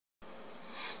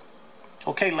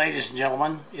Okay, ladies and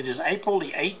gentlemen, it is April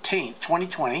the 18th,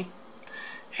 2020,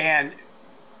 and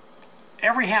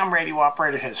every ham radio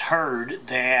operator has heard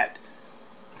that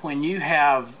when you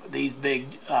have these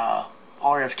big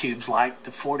RF tubes like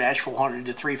the 4-400,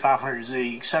 the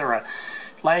 3500Z, etc.,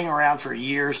 laying around for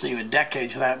years and even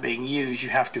decades without being used, you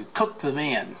have to cook them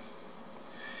in.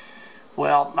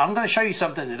 Well, I'm going to show you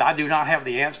something that I do not have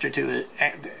the answer to,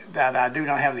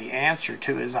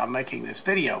 as I'm making this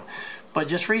video. But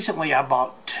just recently I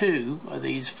bought two of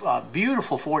these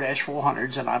beautiful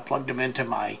 4-400s, and I plugged them into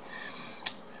my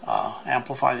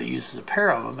amplifier that uses a pair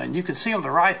of them. And you can see on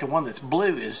the right, the one that's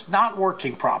blue is not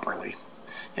working properly.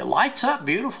 It lights up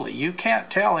beautifully. You can't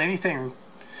tell anything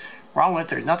wrong with it.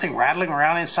 There's nothing rattling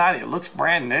around inside it. It looks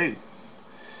brand new.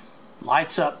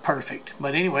 Lights up perfect.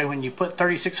 But anyway, when you put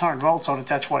 3600 volts on it,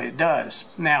 that's what it does.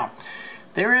 Now,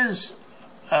 there is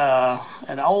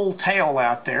an old tale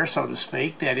out there, so to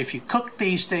speak, that if you cook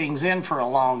these things in for a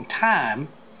long time,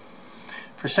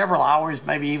 for several hours,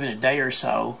 maybe even a day or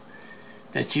so,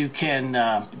 that you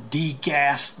can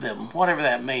degas them, whatever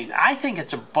that means. I think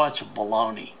it's a bunch of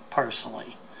baloney,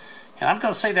 personally. And I'm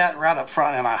going to say that right up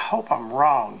front, and I hope I'm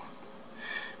wrong.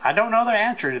 I don't know the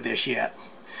answer to this yet.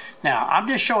 Now, I'm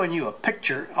just showing you a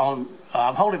picture on,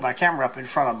 I'm holding my camera up in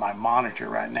front of my monitor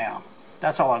right now.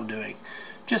 That's all I'm doing,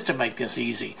 just to make this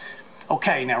easy.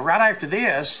 Okay, now right after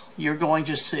this, you're going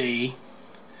to see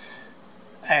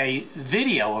a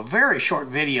video, a very short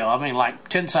video, I mean like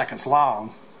 10 seconds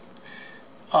long,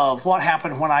 of what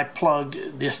happened when I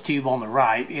plugged this tube on the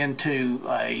right into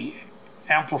a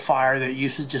amplifier that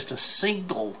uses just a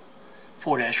single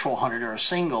 4-400 or a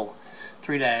single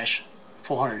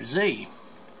 3-400Z.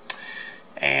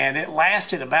 And it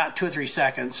lasted about 2 or 3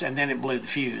 seconds, and then it blew the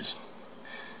fuse.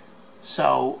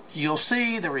 So you'll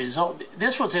see the result.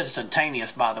 This was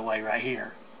instantaneous, by the way, right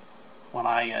here. When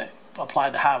I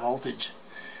applied the high voltage,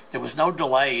 there was no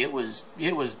delay. It was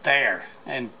there,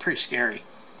 and pretty scary.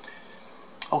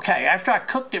 Okay, after I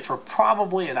cooked it for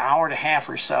probably an hour and a half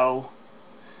or so,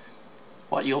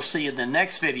 what you'll see in the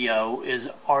next video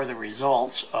are the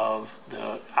results of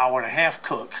the hour and a half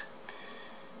cook.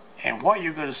 And what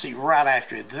you're going to see right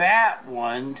after that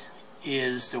one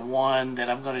is the one that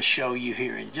I'm going to show you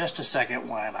here in just a second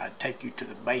when I take you to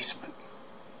the basement.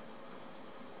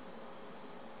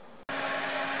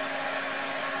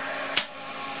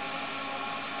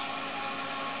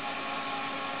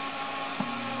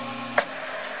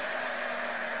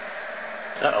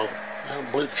 Uh-oh, I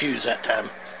blew the fuse that time.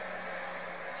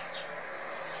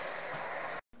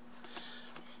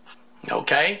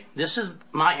 Okay, this is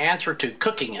my answer to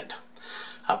cooking it.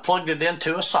 I plugged it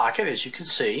into a socket, as you can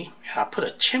see, and I put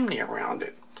a chimney around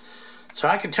it. So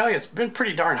I can tell you it's been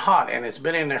pretty darn hot, and it's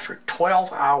been in there for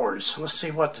 12 hours. Let's see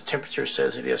what the temperature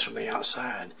says it is from the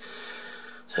outside.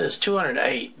 It says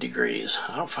 208 degrees.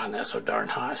 I don't find that so darn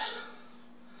hot.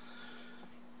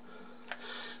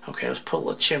 Okay, let's pull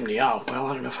the chimney off. Well,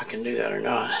 I don't know if I can do that or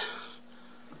not.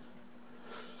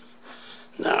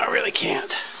 No, I really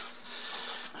can't.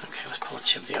 Okay, let's pull the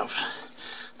chimney off.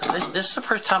 Now this is the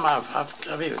first time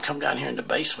I've even come down here in the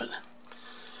basement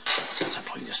since I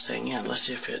plugged this thing in. Let's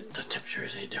see if the temperature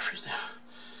is any different now.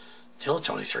 Still,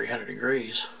 it's only 300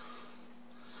 degrees.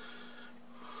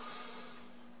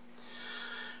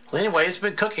 Well, anyway, it's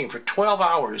been cooking for 12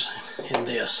 hours in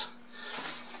this.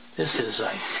 This is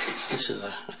a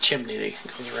chimney that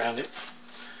goes around it.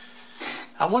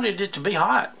 I wanted it to be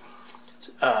hot.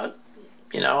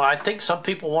 You know, I think some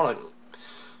people want to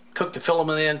cook the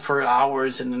filament in for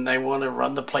hours, and then they want to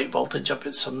run the plate voltage up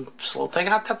at some slow thing.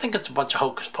 I think it's a bunch of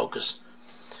hocus pocus.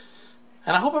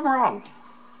 And I hope I'm wrong.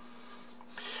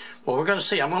 Well, we're going to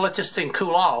see. I'm going to let this thing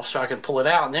cool off so I can pull it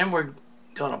out, and then we're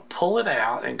going to pull it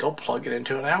out and go plug it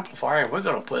into an amplifier, and we're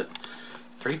going to put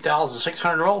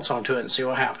 3,600 volts onto it and see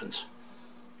what happens.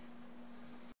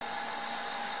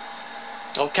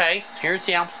 Okay, here's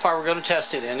the amplifier we're going to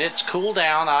test it in. It's cooled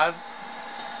down.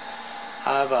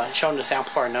 I've shown this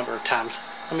amplifier a number of times.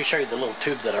 Let me show you the little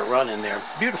tube that I run in there.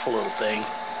 Beautiful little thing.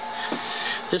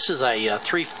 This is a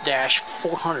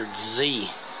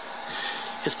 3-400Z.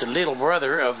 It's the little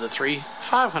brother of the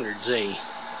 3-500Z.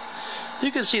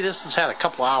 You can see this has had a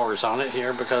couple hours on it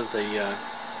here because the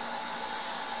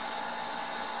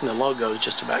logo is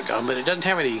just about gone, but it doesn't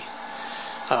have any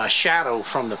shadow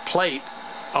from the plate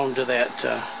onto that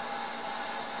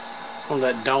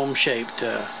dome-shaped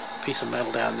piece of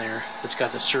metal down there that's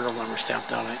got the serial number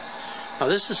stamped on it. Now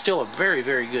this is still a very,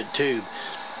 very good tube.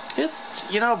 It's,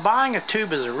 you know, buying a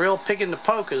tube is a real pig in the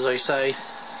poke, as they say.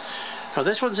 Now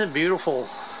this one's in beautiful,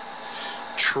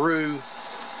 true,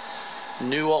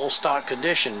 new old stock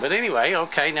condition. But anyway,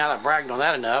 okay, now that I've bragged on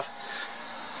that enough,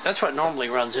 That's what normally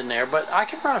runs in there, but I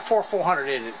can run a 400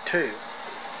 in it too.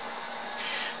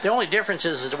 The only difference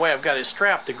is the way I've got it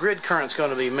strapped. The grid current's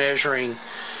going to be measuring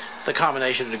the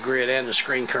combination of the grid and the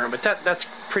screen current, but that's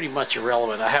pretty much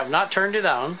irrelevant. I have not turned it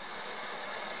on.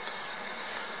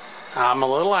 I'm a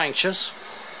little anxious.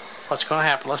 What's going to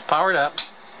happen? Let's power it up.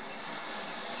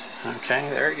 Okay,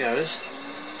 there it goes.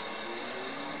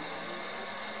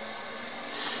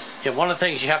 Yeah, one of the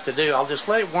things you have to do, I'll just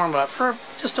let it warm up for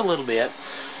just a little bit.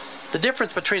 The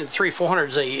difference between the three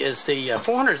 400Z is the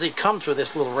 400Z comes with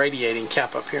this little radiating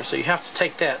cap up here, so you have to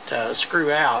take that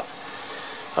screw out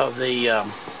of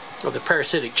the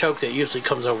parasitic choke that usually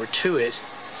comes over to it,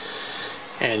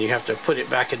 and you have to put it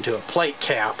back into a plate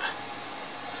cap.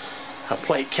 A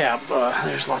plate cap,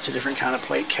 there's lots of different kind of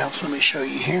plate caps. Let me show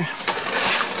you here.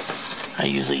 I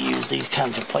usually use these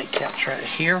kinds of plate caps right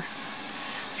here.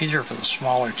 These are for the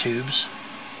smaller tubes.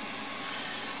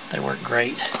 They work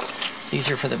great. These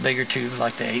are for the bigger tubes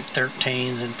like the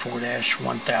 813s and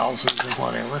 4-1000s and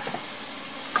whatever.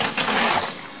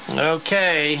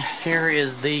 Okay, here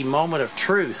is the moment of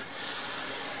truth.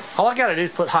 All I got to do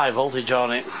is put high voltage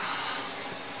on it.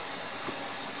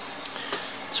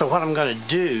 So what I'm going to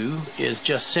do is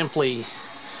just simply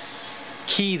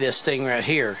key this thing right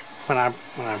here. When I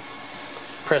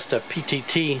press the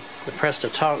PTT, press the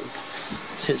top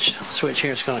switch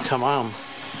here, it's going to come on.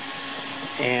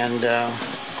 And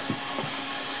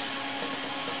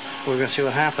we're going to see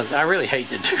what happens. I really hate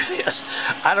to do this.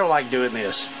 I don't like doing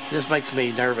this. This makes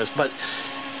me nervous. But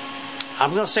I'm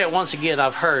going to say it once again.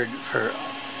 I've heard for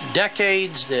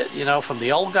decades that, you know, from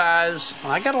the old guys,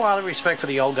 and I got a lot of respect for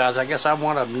the old guys. I guess I'm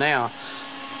one of them now.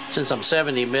 Since I'm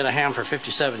 70, been a ham for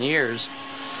 57 years.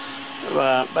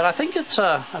 But I think it's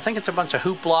a bunch of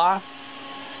hoopla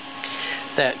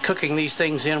that cooking these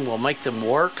things in will make them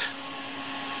work.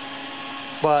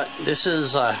 But this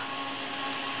is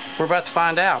we're about to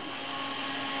find out.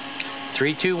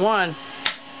 3, 2, 1.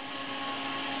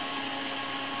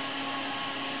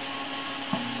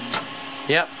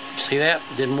 Yep, see that?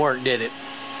 Didn't work, did it?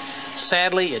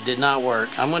 Sadly, it did not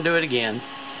work. I'm going to do it again.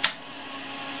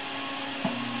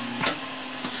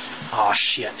 Oh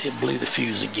shit, it blew the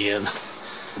fuse again.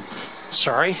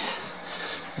 Sorry.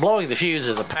 Blowing the fuse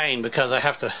is a pain because I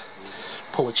have to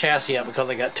pull the chassis up because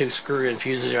I got 2 screw-in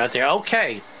fuses right there.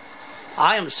 Okay,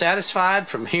 I am satisfied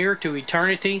from here to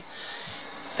eternity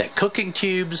that cooking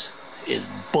tubes is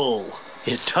bull.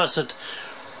 It doesn't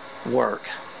work.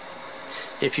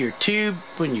 If your tube,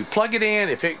 when you plug it in,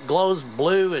 if it glows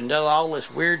blue and does all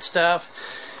this weird stuff,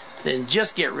 then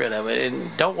just get rid of it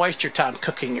and don't waste your time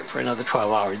cooking it for another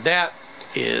 12 hours. That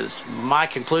is my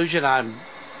conclusion.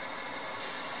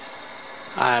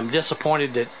 I'm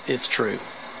disappointed that it's true,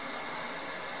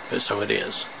 but so it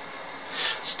is.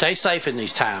 Stay safe in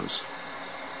these times,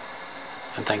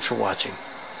 and thanks for watching.